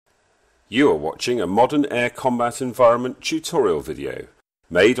You are watching a modern air combat environment tutorial video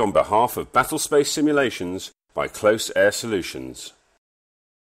made on behalf of Battlespace Simulations by Close Air Solutions.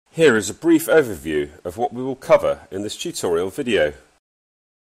 Here is a brief overview of what we will cover in this tutorial video.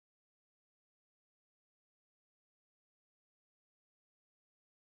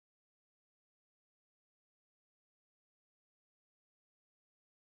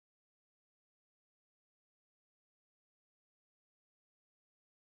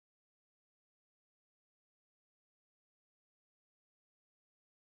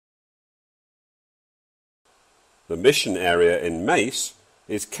 The mission area in MACE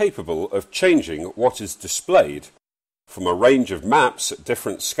is capable of changing what is displayed from a range of maps at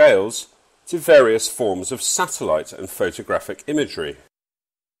different scales to various forms of satellite and photographic imagery.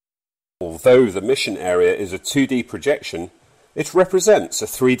 Although the mission area is a 2D projection, it represents a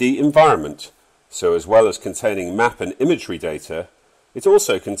 3D environment, so as well as containing map and imagery data, it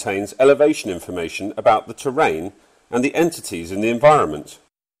also contains elevation information about the terrain and the entities in the environment.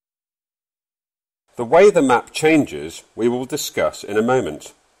 The way the map changes we will discuss in a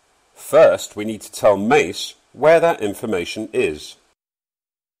moment. First, we need to tell MACE where that information is.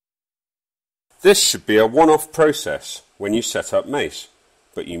 This should be a one-off process when you set up MACE,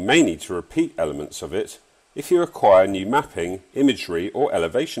 but you may need to repeat elements of it if you acquire new mapping, imagery or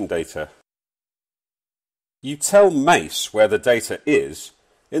elevation data. You tell MACE where the data is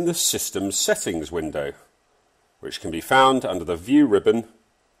in the System Settings window, which can be found under the View ribbon,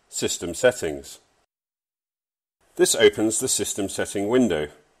 System Settings. This opens the System Setting window,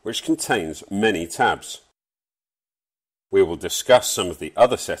 which contains many tabs. We will discuss some of the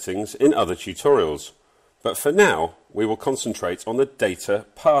other settings in other tutorials, but for now we will concentrate on the Data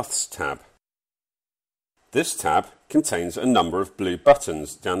Paths tab. This tab contains a number of blue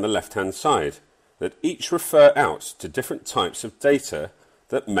buttons down the left-hand side that each refer out to different types of data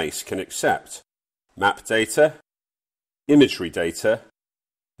that MACE can accept: map data, imagery data,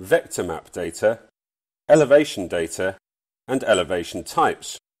 vector map data, elevation data, and elevation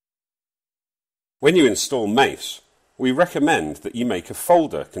types. When you install MACE, we recommend that you make a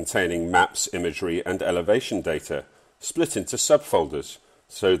folder containing maps, imagery, and elevation data, split into subfolders,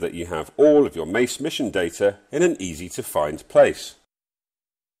 so that you have all of your MACE mission data in an easy-to-find place.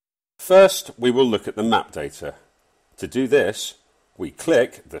 First, we will look at the map data. To do this, we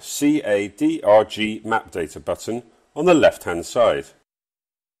click the CADRG Map Data button on the left-hand side.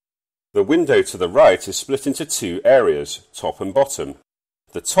 The window to the right is split into two areas, top and bottom.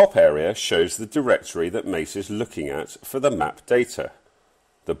 The top area shows the directory that MACE is looking at for the map data.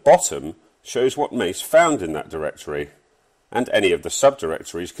 The bottom shows what MACE found in that directory, and any of the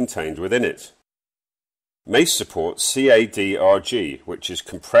subdirectories contained within it. MACE supports CADRG, which is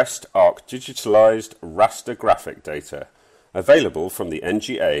Compressed Arc Digitalized Raster Graphic Data, available from the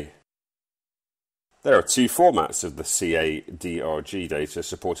NGA. There are two formats of the CADRG data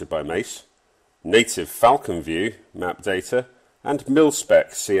supported by MACE: Native Falcon View map data and Mil-Spec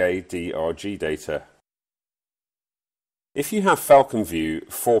CADRG data. If you have Falcon View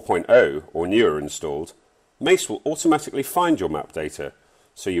 4.0 or newer installed, MACE will automatically find your map data,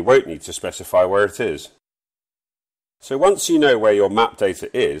 so you won't need to specify where it is. So once you know where your map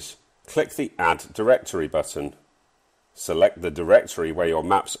data is, click the Add Directory button. Select the directory where your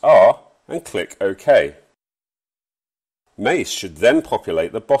maps are and click OK. MACE should then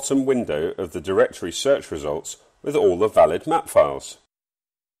populate the bottom window of the directory search results with all the valid map files.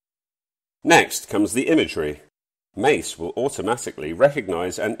 Next comes the imagery. MACE will automatically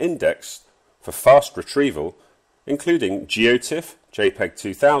recognize and index for fast retrieval, including GeoTIFF, JPEG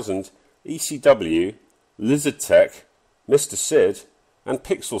 2000, ECW, LizardTech, Mr. SID, and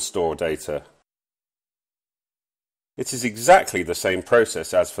Pixel Store data. It is exactly the same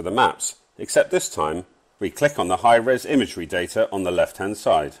process as for the maps, except this time we click on the high-res imagery data on the left-hand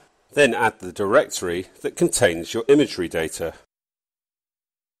side. Then add the directory that contains your imagery data.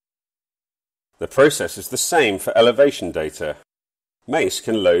 The process is the same for elevation data. MACE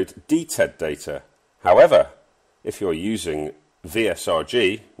can load DTED data. However, if you're using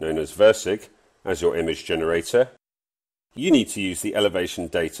VSRG, known as Versig, as your image generator, you need to use the elevation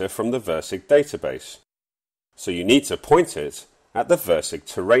data from the Versig database. So you need to point it at the Versig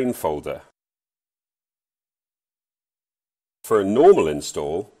terrain folder. For a normal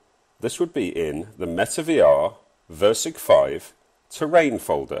install, this would be in the MetaVR Versig 5 terrain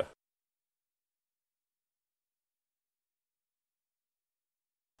folder.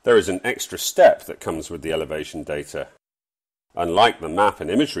 There is an extra step that comes with the elevation data. Unlike the map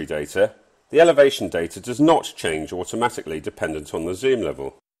and imagery data, the elevation data does not change automatically dependent on the zoom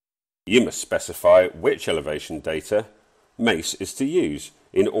level. You must specify which elevation data MACE is to use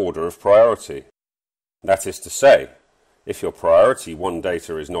in order of priority. That is to say, if your priority 1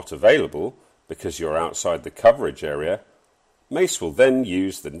 data is not available because you're outside the coverage area, MACE will then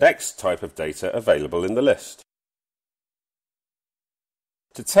use the next type of data available in the list.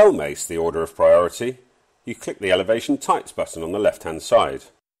 To tell MACE the order of priority, you click the Elevation Types button on the left-hand side.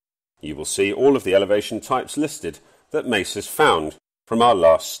 You will see all of the elevation types listed that MACE has found from our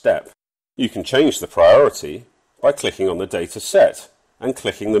last step. You can change the priority by clicking on the data set and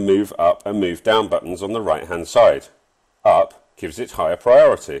clicking the Move Up and Move Down buttons on the right-hand side. Up gives it higher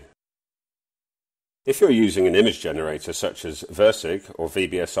priority. If you're using an image generator such as Versig or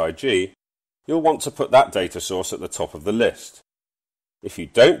VBSIG, you'll want to put that data source at the top of the list. If you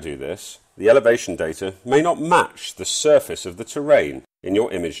don't do this, the elevation data may not match the surface of the terrain in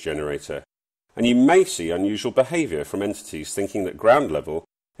your image generator, and you may see unusual behavior from entities thinking that ground level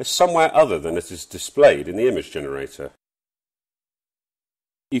is somewhere other than it is displayed in the image generator.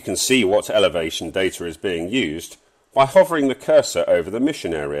 You can see what elevation data is being used by hovering the cursor over the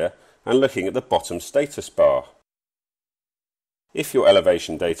mission area and looking at the bottom status bar. If your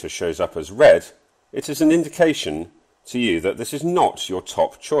elevation data shows up as red, it is an indication to you that this is not your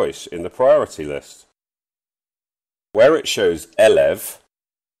top choice in the priority list. Where it shows ELEV,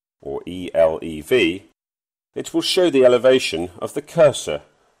 or ELEV, it will show the elevation of the cursor,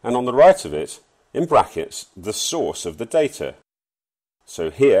 and on the right of it, in brackets, the source of the data.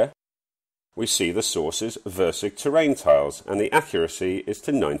 So here, we see the source is Versig terrain tiles, and the accuracy is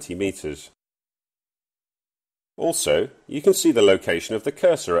to 90 meters. Also, you can see the location of the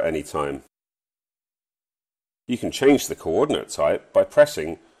cursor at any time. You can change the coordinate type by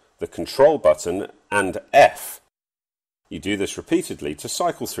pressing the Control button and F. You do this repeatedly to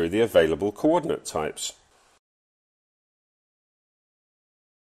cycle through the available coordinate types.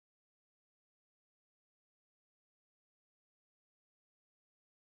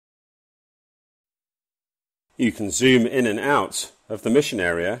 You can zoom in and out of the mission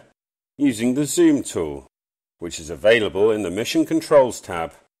area using the Zoom tool, which is available in the Mission Controls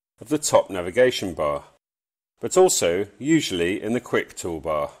tab of the top navigation bar, but also usually in the Quick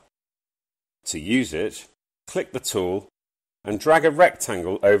toolbar. To use it, click the tool and drag a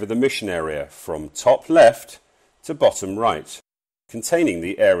rectangle over the mission area from top left to bottom right, containing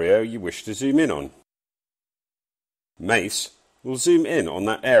the area you wish to zoom in on. MACE will zoom in on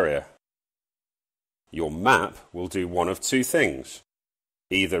that area. Your map will do one of two things: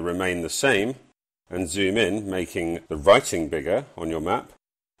 either remain the same and zoom in, making the writing bigger on your map,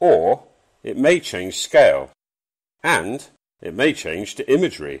 or it may change scale, and it may change to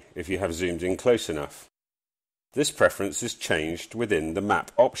imagery if you have zoomed in close enough. This preference is changed within the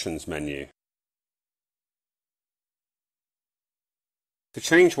Map Options menu. To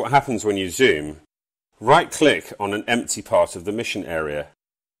change what happens when you zoom, right-click on an empty part of the mission area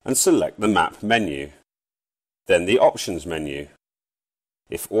and select the Map menu, then the Options menu.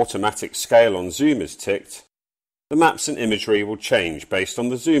 If Automatic Scale on Zoom is ticked, the maps and imagery will change based on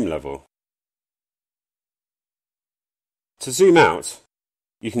the zoom level. To zoom out,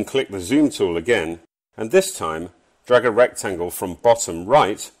 you can click the Zoom tool again, and this time drag a rectangle from bottom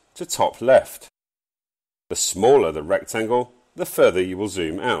right to top left. The smaller the rectangle, the further you will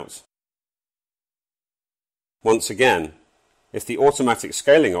zoom out. Once again, if the automatic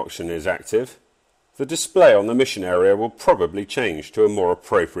scaling option is active, the display on the mission area will probably change to a more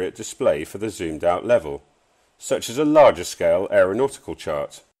appropriate display for the zoomed out level, such as a larger scale aeronautical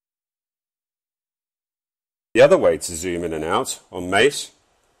chart. The other way to zoom in and out on MACE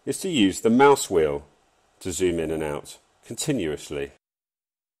is to use the mouse wheel to zoom in and out continuously.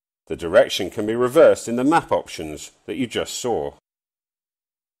 The direction can be reversed in the map options that you just saw.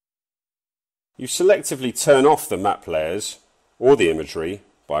 You selectively turn off the map layers or the imagery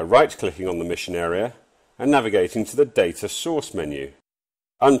by right-clicking on the mission area and navigating to the Data Source menu.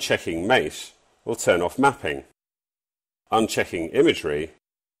 Unchecking MACE will turn off mapping. Unchecking imagery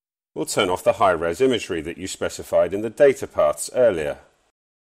will turn off the high-res imagery that you specified in the data paths earlier.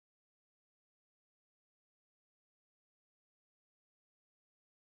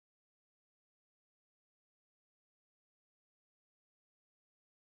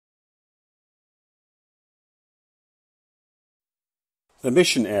 The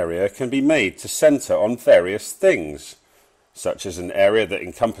mission area can be made to centre on various things, such as an area that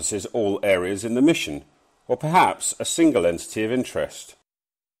encompasses all areas in the mission, or perhaps a single entity of interest.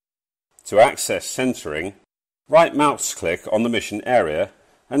 To access centering, right mouse click on the mission area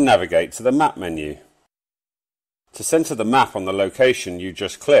and navigate to the Map menu. To centre the map on the location you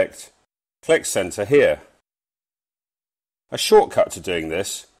just clicked, click Centre here. A shortcut to doing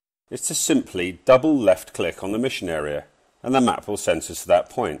this is to simply double left click on the mission area and the map will centre to that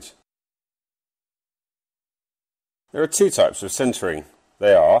point. There are two types of centering.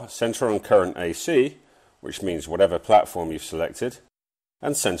 They are centre on current AC, which means whatever platform you've selected,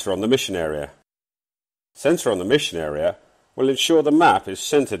 and centre on the mission area. Centre on the mission area will ensure the map is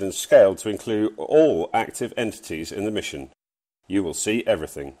centred and scaled to include all active entities in the mission. You will see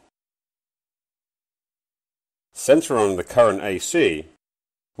everything. Centre on the current AC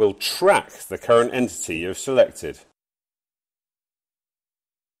will track the current entity you have selected.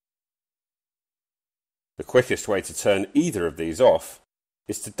 The quickest way to turn either of these off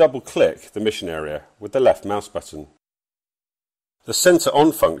is to double-click the mission area with the left mouse button. The Centre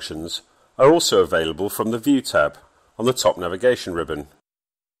On functions are also available from the View tab on the top navigation ribbon.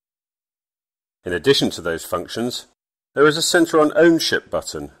 In addition to those functions, there is a Centre On Ownership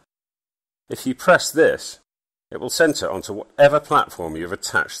button. If you press this, it will centre onto whatever platform you have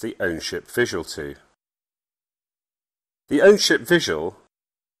attached the ownership visual to. The ownership visual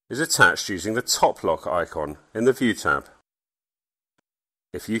is attached using the top lock icon in the View tab.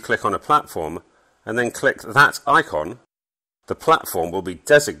 If you click on a platform and then click that icon, the platform will be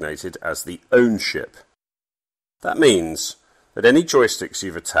designated as the ownership. That means that any joysticks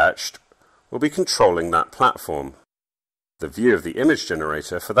you've attached will be controlling that platform. The view of the image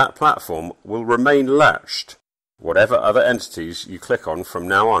generator for that platform will remain latched, whatever other entities you click on from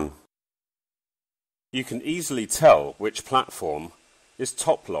now on. You can easily tell which platform is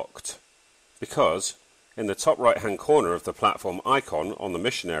top locked because in the top right hand corner of the platform icon on the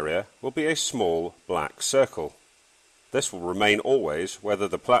mission area will be a small black circle. This will remain always whether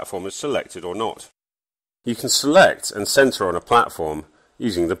the platform is selected or not. You can select and centre on a platform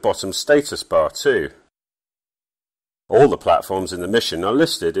using the bottom status bar too. All the platforms in the mission are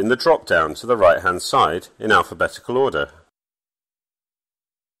listed in the drop-down to the right-hand side in alphabetical order.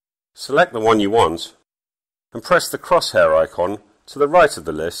 Select the one you want and press the crosshair icon to the right of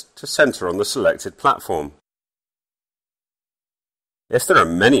the list to centre on the selected platform. If there are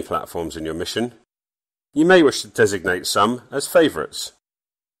many platforms in your mission, you may wish to designate some as favourites.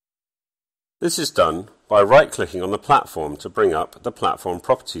 This is done by right-clicking on the platform to bring up the Platform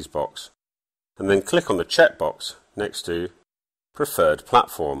Properties box, and then click on the checkbox next to Preferred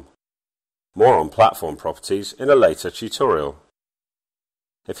Platform. More on platform properties in a later tutorial.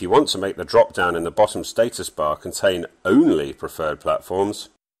 If you want to make the drop-down in the bottom status bar contain only preferred platforms,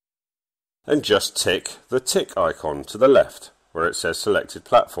 then just tick the tick icon to the left where it says Selected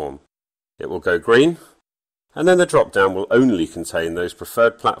Platform. It will go green, and then the drop-down will only contain those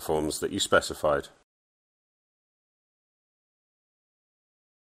preferred platforms that you specified.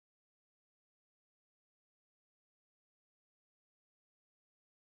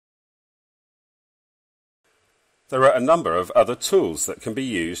 There are a number of other tools that can be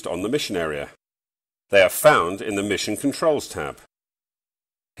used on the mission area. They are found in the Mission Controls tab.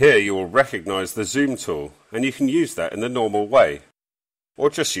 Here you will recognise the Zoom tool, and you can use that in the normal way, or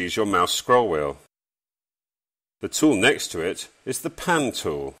just use your mouse scroll wheel. The tool next to it is the Pan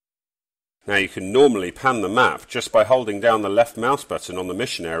tool. Now you can normally pan the map just by holding down the left mouse button on the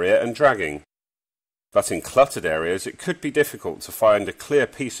mission area and dragging. But in cluttered areas it could be difficult to find a clear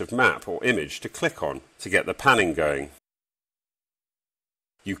piece of map or image to click on to get the panning going.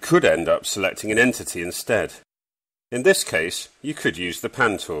 You could end up selecting an entity instead. In this case, you could use the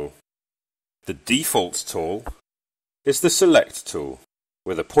Pan tool. The default tool is the Select tool,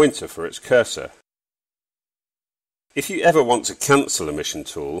 with a pointer for its cursor. If you ever want to cancel a mission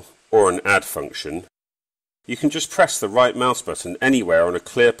tool or an add function, you can just press the right mouse button anywhere on a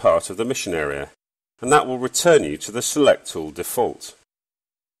clear part of the mission area, and that will return you to the Select tool default.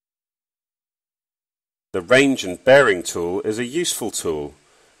 The Range and Bearing tool is a useful tool,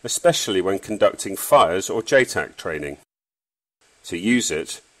 especially when conducting fires or JTAC training. To use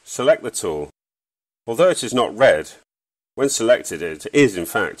it, select the tool. Although it is not red, when selected it is in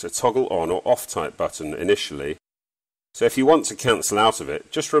fact a toggle on or off type button initially, so if you want to cancel out of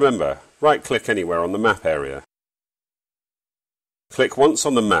it, just remember, right-click anywhere on the map area. Click once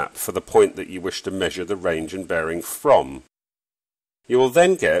on the map for the point that you wish to measure the range and bearing from. You will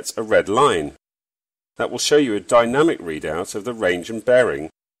then get a red line. That will show you a dynamic readout of the range and bearing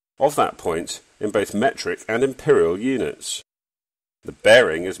of that point in both metric and imperial units. The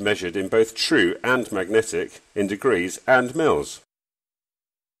bearing is measured in both true and magnetic, in degrees and mils.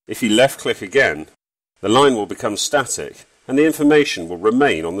 If you left-click again, the line will become static and the information will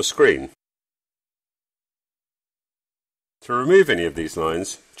remain on the screen. To remove any of these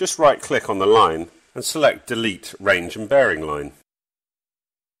lines, just right-click on the line and select Delete Range and Bearing Line.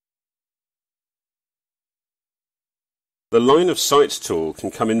 The Line of Sight tool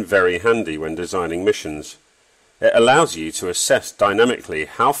can come in very handy when designing missions, It allows you to assess dynamically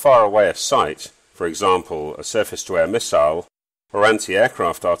how far away a site, for example a surface-to-air missile or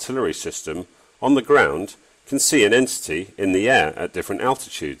anti-aircraft artillery system, on the ground can see an entity in the air at different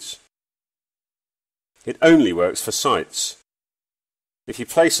altitudes. It only works for sites. If you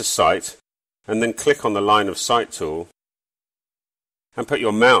place a site and then click on the line of sight tool and put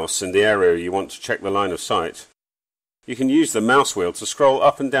your mouse in the area you want to check the line of sight, you can use the mouse wheel to scroll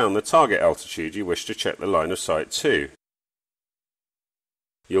up and down the target altitude you wish to check the line of sight to.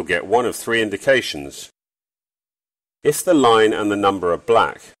 You'll get one of three indications. If the line and the number are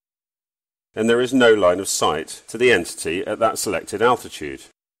black, then there is no line of sight to the entity at that selected altitude.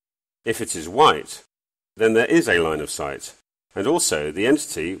 If it is white, then there is a line of sight, and also the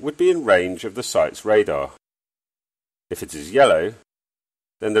entity would be in range of the site's radar. If it is yellow,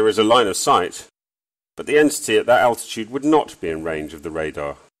 then there is a line of sight, but the entity at that altitude would not be in range of the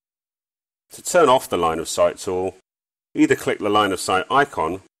radar. To turn off the line of sight tool, either click the line of sight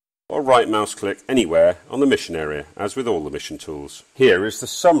icon or right mouse click anywhere on the mission area, as with all the mission tools. Here is the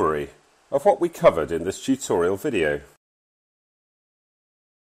summary of what we covered in this tutorial video.